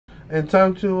And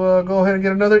time to go ahead and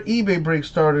get another eBay break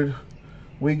started.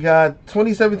 We got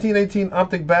 2017-18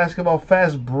 Optic Basketball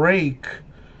Fast Break.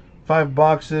 5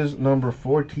 boxes, number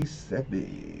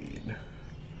 47.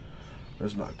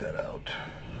 Let's knock that out.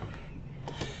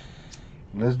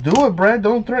 Let's do it, Brad.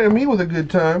 Don't threaten me with a good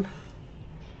time.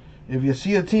 If you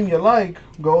see a team you like,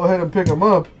 go ahead and pick them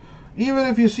up. Even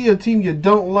if you see a team you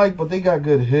don't like, but they got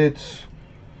good hits,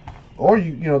 or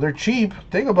you know they're cheap.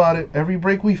 Think about it. Every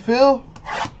break we fill,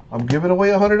 I'm giving away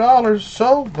 $100.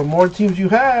 So the more teams you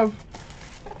have,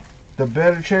 the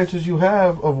better chances you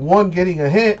have of one getting a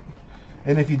hit.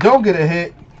 And if you don't get a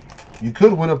hit, you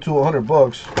could win up to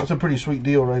 $100. That's a pretty sweet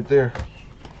deal right there.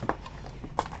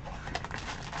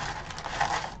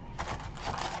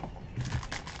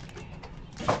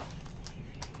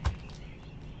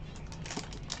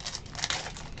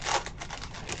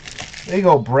 There you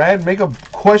go, Brad. Make a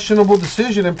questionable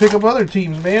decision and pick up other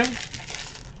teams, man.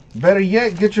 Better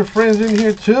yet, get your friends in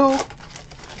here too.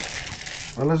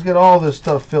 And let's get all this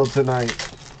stuff filled tonight.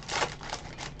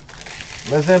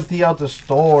 Let's empty out the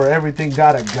store. Everything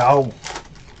gotta go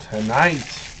tonight.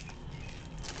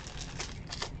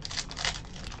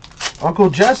 Uncle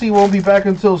Jesse won't be back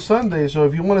until Sunday, so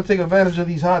if you want to take advantage of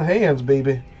these hot hands,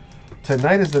 baby,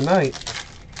 tonight is the night.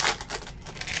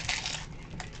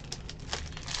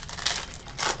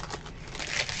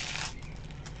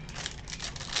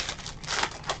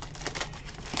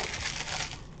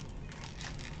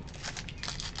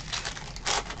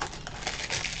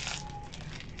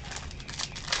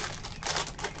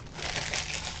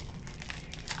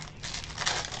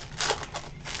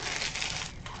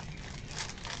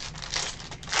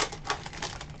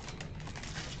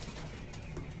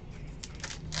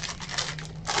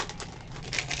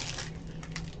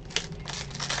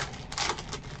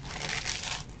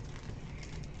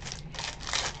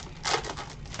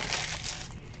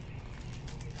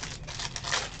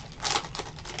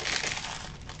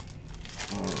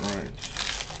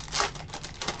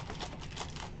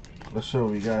 Let's see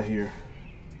what we got here.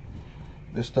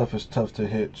 This stuff is tough to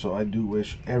hit, so I do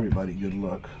wish everybody good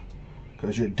luck,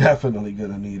 because you're definitely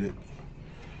gonna need it.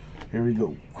 Here we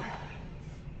go.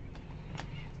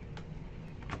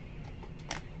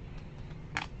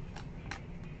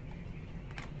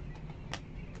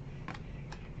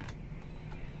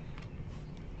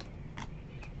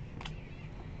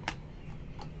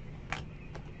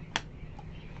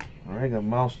 All right, got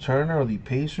Miles Turner of the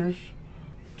Pacers.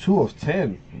 2 of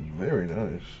 10. Very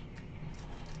nice.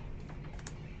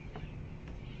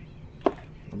 Are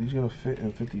these going to fit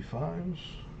in 55s?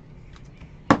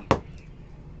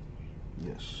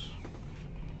 Yes.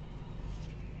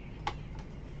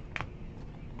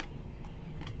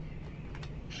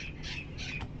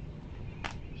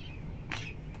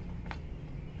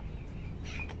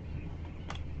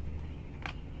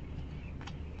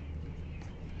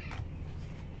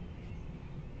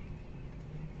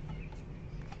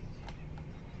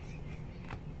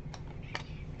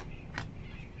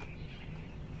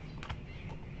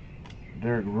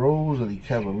 Derrick Rose of the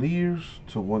Cavaliers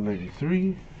to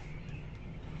 193.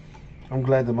 I'm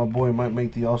glad that my boy might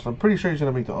make the All-Star. I'm pretty sure he's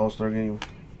going to make the All-Star game.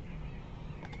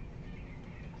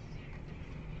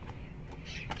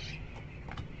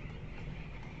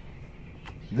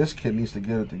 This kid needs to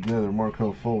get it together.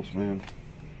 Markelle Fultz, man.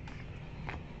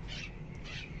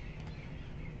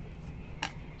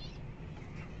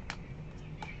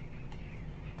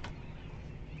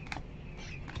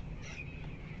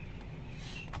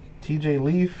 TJ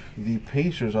Leaf, the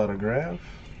Pacers autograph.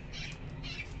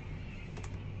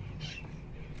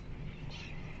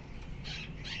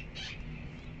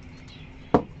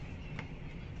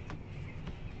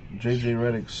 JJ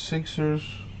Redick, Sixers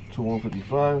to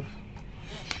 155.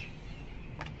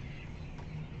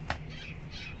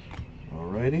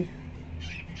 Alrighty.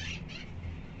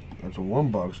 That's a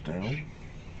 1 box down.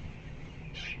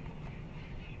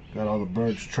 Got all the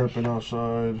birds chirping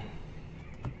outside.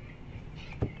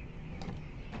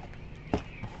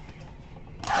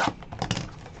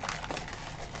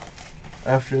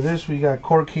 After this, we got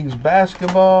Court Kings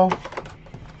basketball.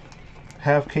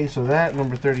 Half case of that,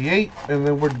 number 38. And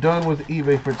then we're done with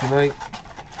eBay for tonight.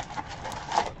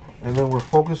 And then we're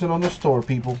focusing on the store,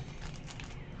 people.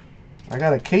 I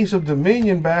got a case of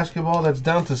Dominion basketball that's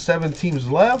down to 7 teams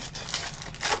left.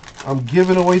 I'm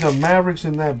giving away the Mavericks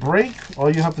in that break.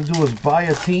 All you have to do is buy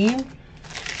a team,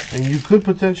 and you could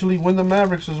potentially win the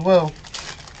Mavericks as well.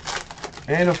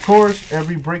 And of course,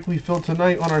 every break we fill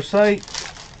tonight on our site,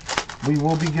 we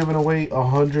will be giving away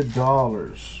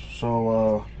 $100.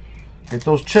 So get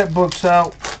those checkbooks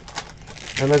out,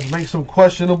 and let's make some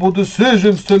questionable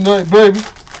decisions tonight, baby.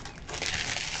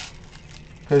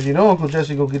 Because you know Uncle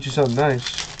Jesse will get you something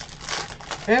nice.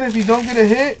 And if you don't get a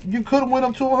hit, you could win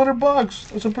up to $100.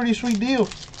 That's a pretty sweet deal.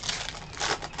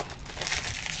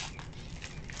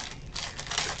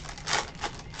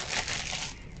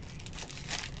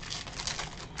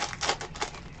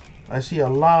 I see a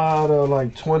lot of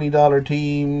like $20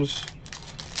 teams.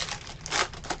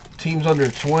 Teams under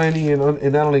 20 and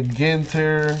only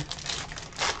Ginter.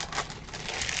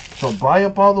 So buy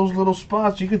up all those little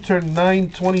spots. You could turn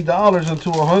 $9, $20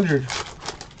 into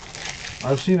 $100.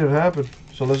 I've seen it happen.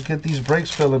 So let's get these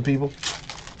breaks filling, people.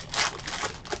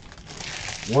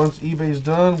 Once eBay's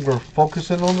done, we're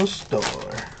focusing on the store.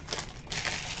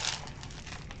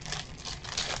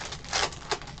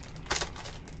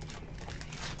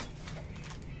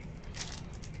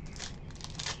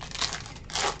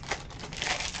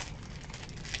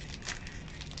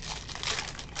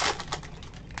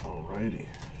 Alrighty.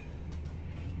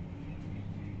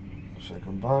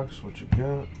 Second box, what you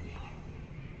got?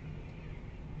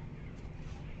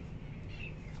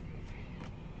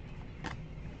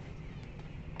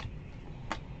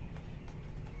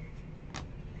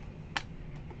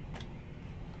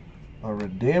 A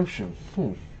redemption.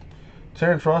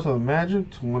 Terrence Ross of the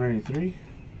Magic, 183.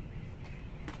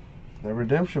 That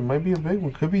redemption might be a big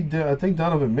one. Could be. I think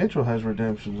Donovan Mitchell has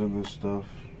redemptions in this stuff.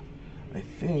 I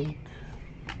think.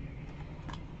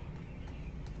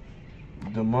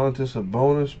 DeMontis a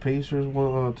bonus. Pacers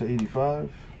 1/85.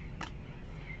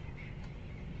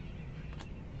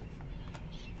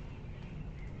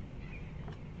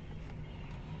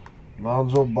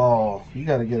 Lonzo Ball. You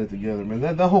got to get it together, man.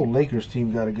 That whole Lakers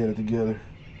team got to get it together.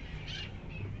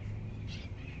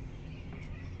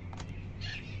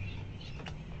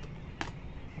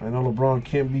 I know LeBron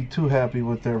can't be too happy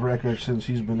with their record since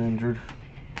he's been injured.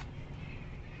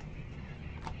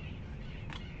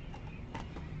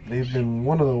 They've been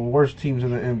one of the worst teams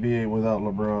in the NBA without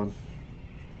LeBron.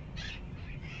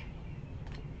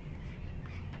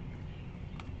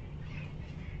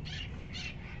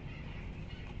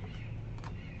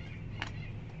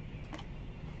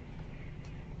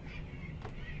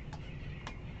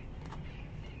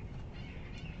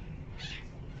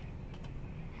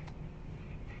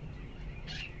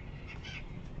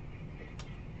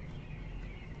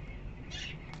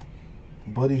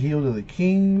 Buddy Hield of the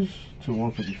Kings to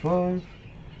 155.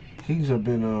 Kings have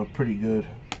been pretty good.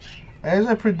 As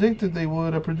I predicted they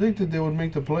would. I predicted they would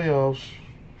make the playoffs.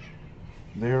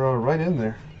 They're right in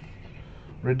there.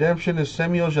 Redemption is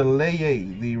Semi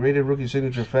Ojeleye, the rated rookie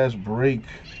signature fast break.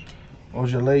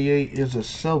 Ojeleye is a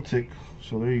Celtic.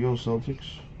 So there you go,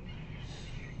 Celtics.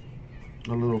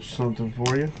 A little something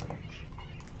for you.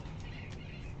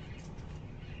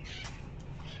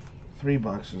 3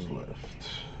 boxes left.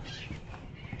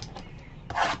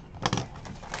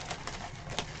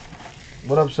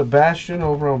 What up, Sebastian,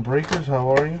 over on Breakers?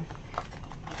 How are you?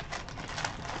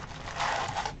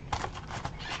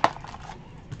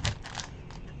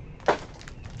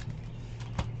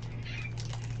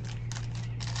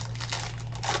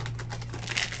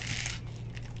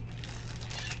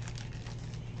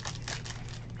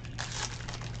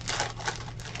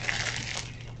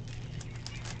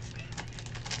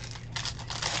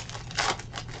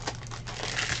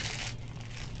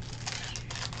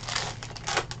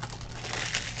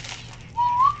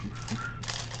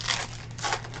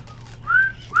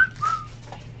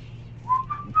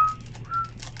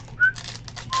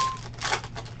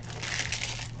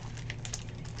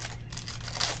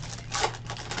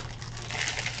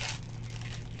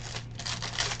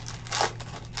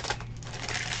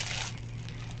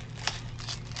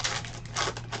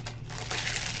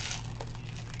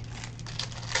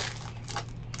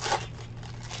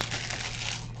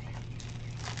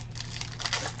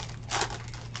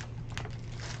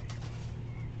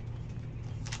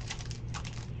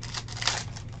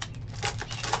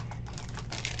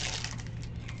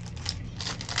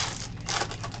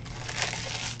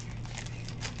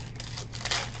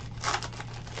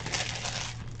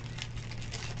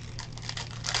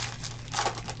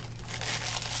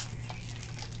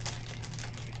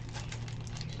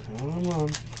 Come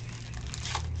on.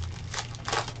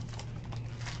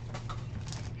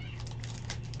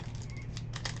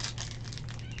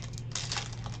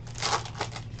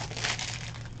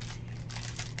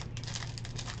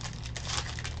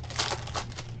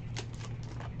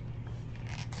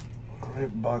 All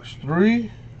right, box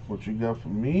 3. What you got for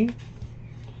me?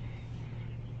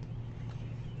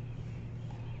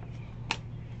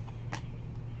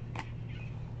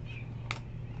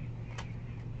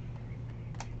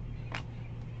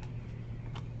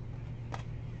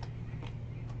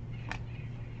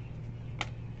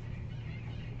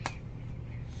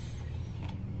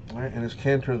 Alright, and it's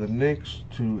Cantor of the Knicks,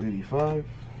 285.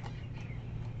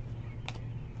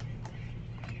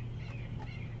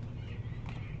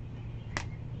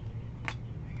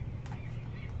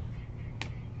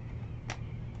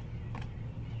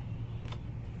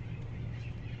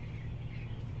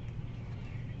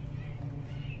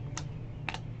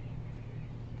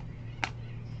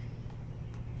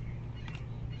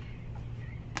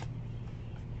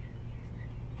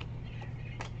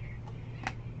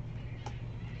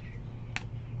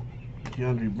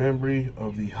 DeAndre Bembry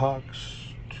of the Hawks,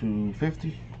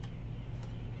 250.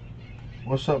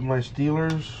 What's up, my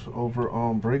Steelers over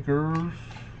on Breakers?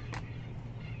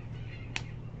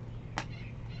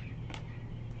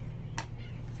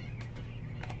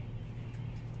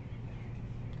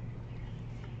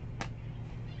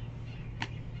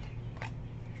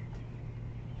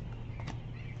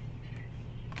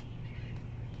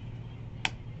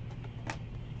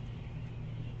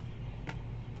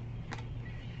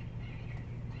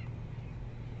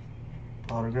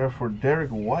 Autograph for Derek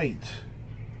White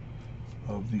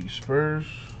of the Spurs.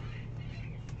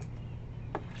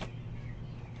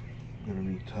 Gonna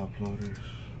be top loaders.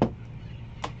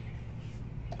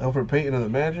 Alfred Payton of the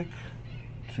Magic,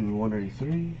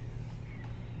 2/183.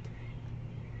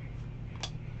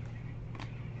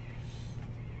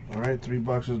 Alright, 3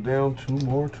 boxes down, 2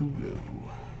 more to go.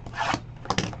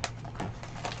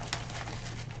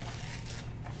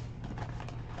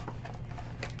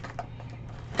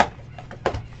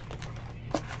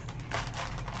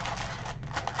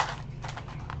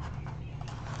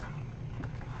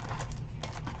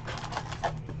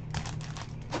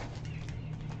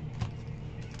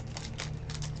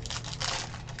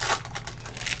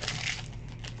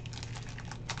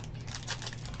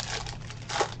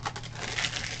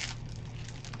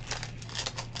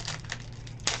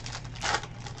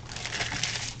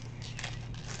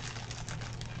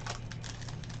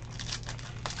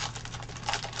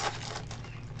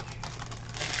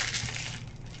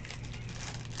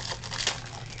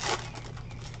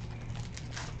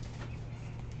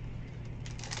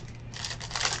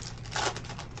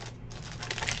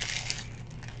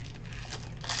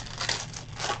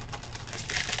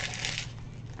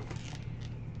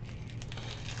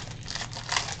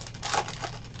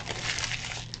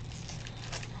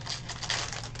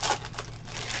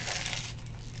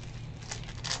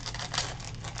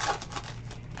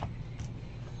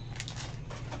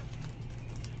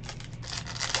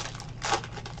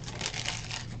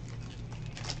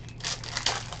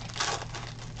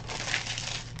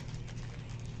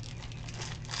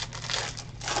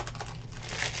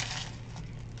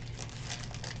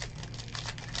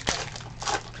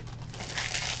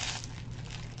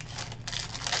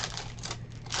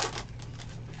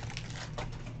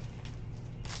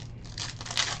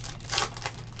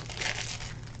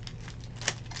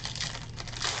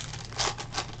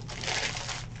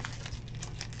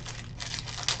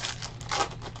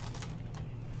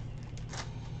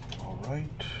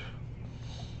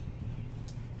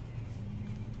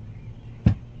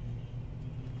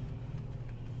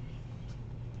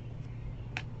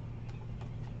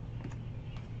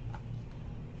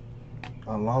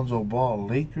 Alonzo Ball,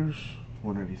 Lakers,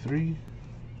 183.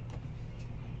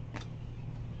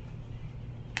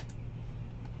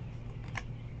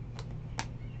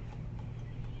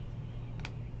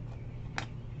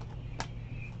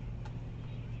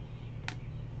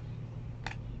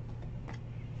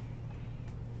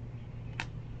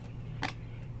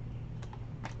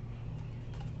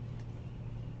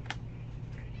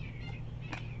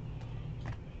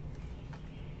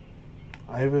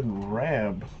 Ivan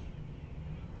Rabb,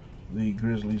 the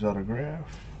Grizzlies autograph.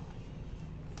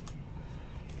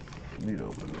 Need to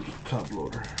open this top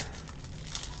loader.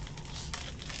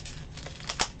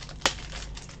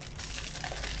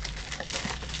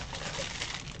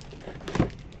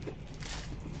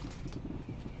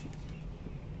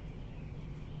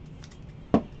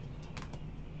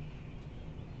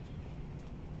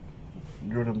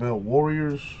 Jordan Bell,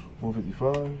 Warriors,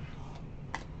 155.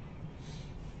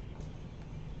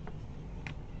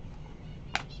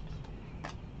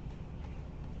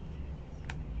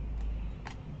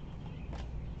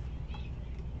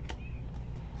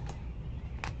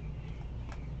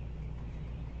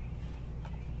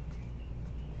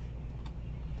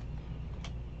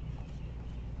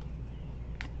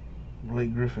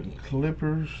 Blake Griffin,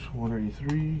 Clippers,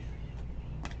 183.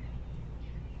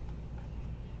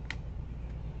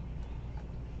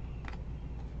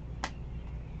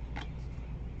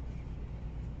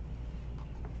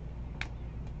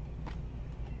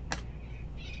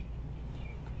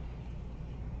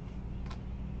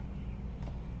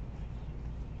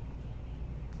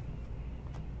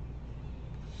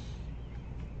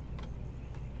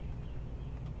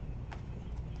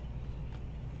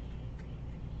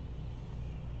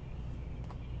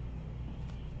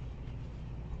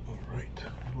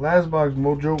 Last box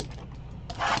mojo.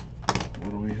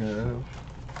 What do we have?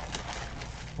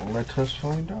 Well, let us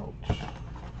find out.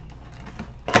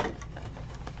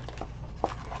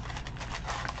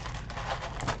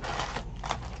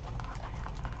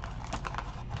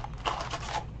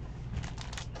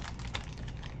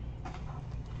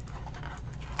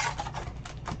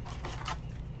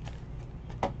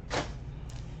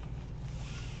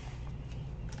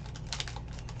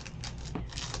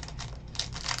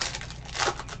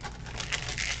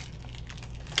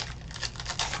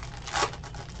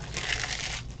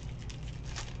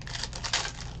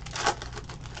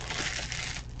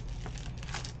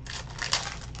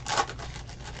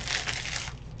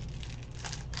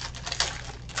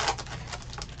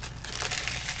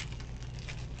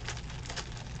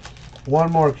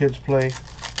 One more, kids play.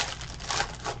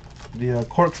 The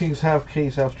Court Kings half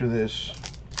case after this,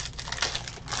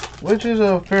 which is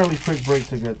a fairly quick break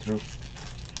to get through.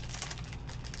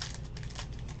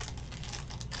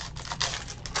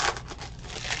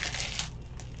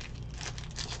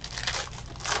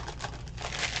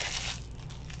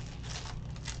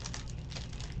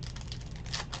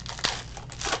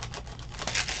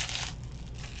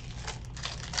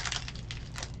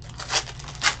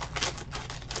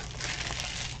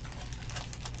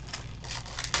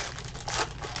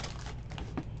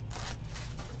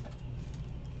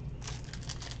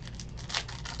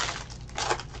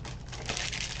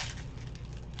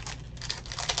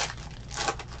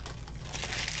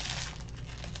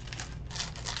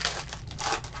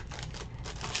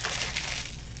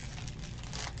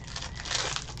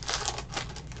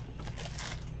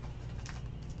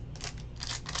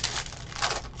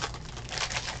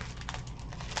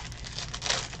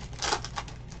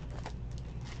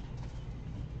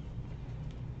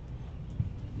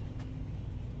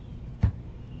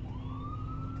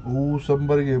 Ooh,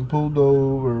 somebody getting pulled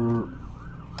over.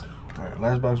 Alright,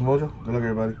 last box mojo. Good luck,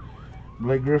 everybody.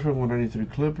 Blake Griffin, 193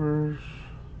 Clippers.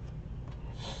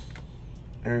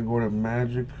 Aaron Gordon,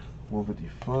 Magic,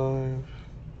 155.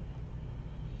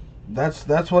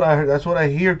 That's what I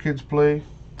hear, kids play.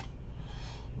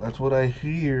 That's what I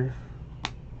hear.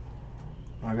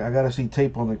 I gotta see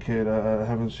tape on the kid. I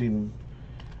haven't seen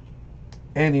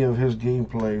any of his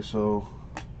gameplay, so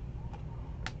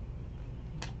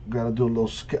gotta do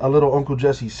a little Uncle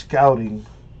Jesse scouting.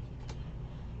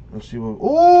 Let's see what.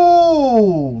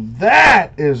 Ooh,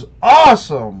 that is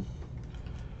awesome,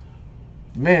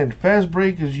 man. Fast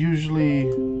break is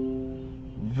usually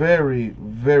very,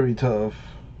 very tough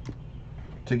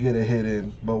to get a hit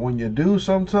in, but when you do,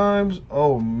 sometimes,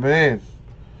 oh man,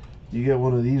 you get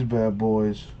one of these bad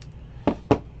boys.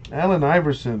 Allen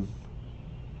Iverson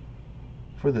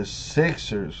for the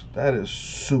Sixers. That is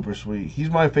super sweet. He's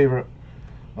my favorite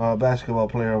basketball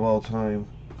player of all time.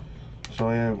 So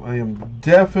I am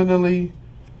definitely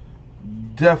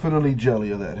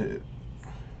jelly of that hit.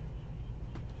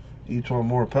 Each one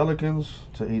more Pelicans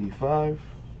to 85.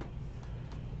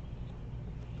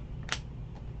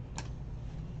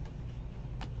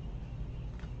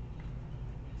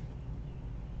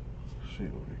 Let's see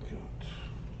what we got.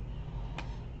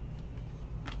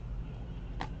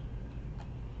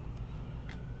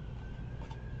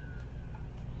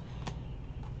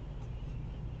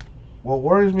 What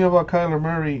worries me about Kyler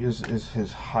Murray is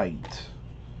his height,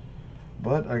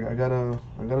 but I gotta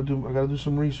do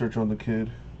some research on the kid.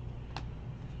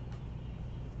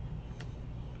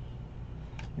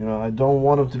 You know, I don't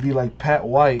want him to be like Pat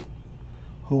White,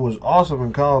 who was awesome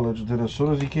in college. Then as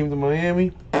soon as he came to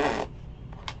Miami,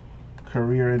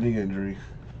 career-ending injury.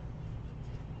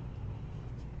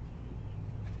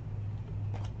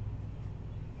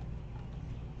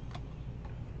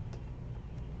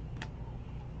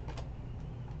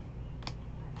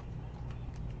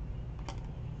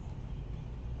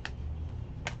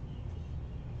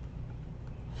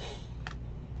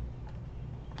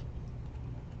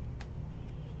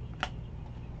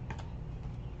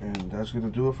 And that's going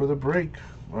to do it for the break.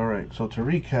 Alright, so to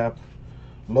recap,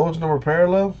 lowest number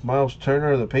parallel, Miles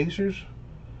Turner of the Pacers,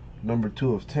 number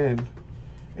 2 of 10.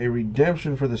 A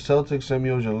redemption for the Celtics, Semi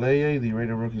Ojeleye, the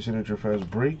rated rookie signature fast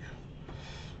break.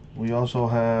 We also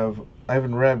have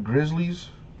Ivan Rapp, Grizzlies,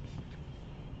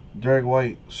 Derek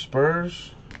White,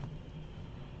 Spurs,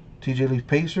 TJ Leaf,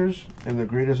 Pacers, and the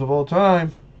greatest of all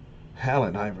time,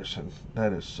 Allen Iverson.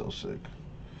 That is so sick.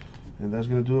 And that's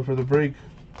going to do it for the break.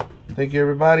 Thank you,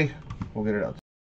 everybody. We'll get it out.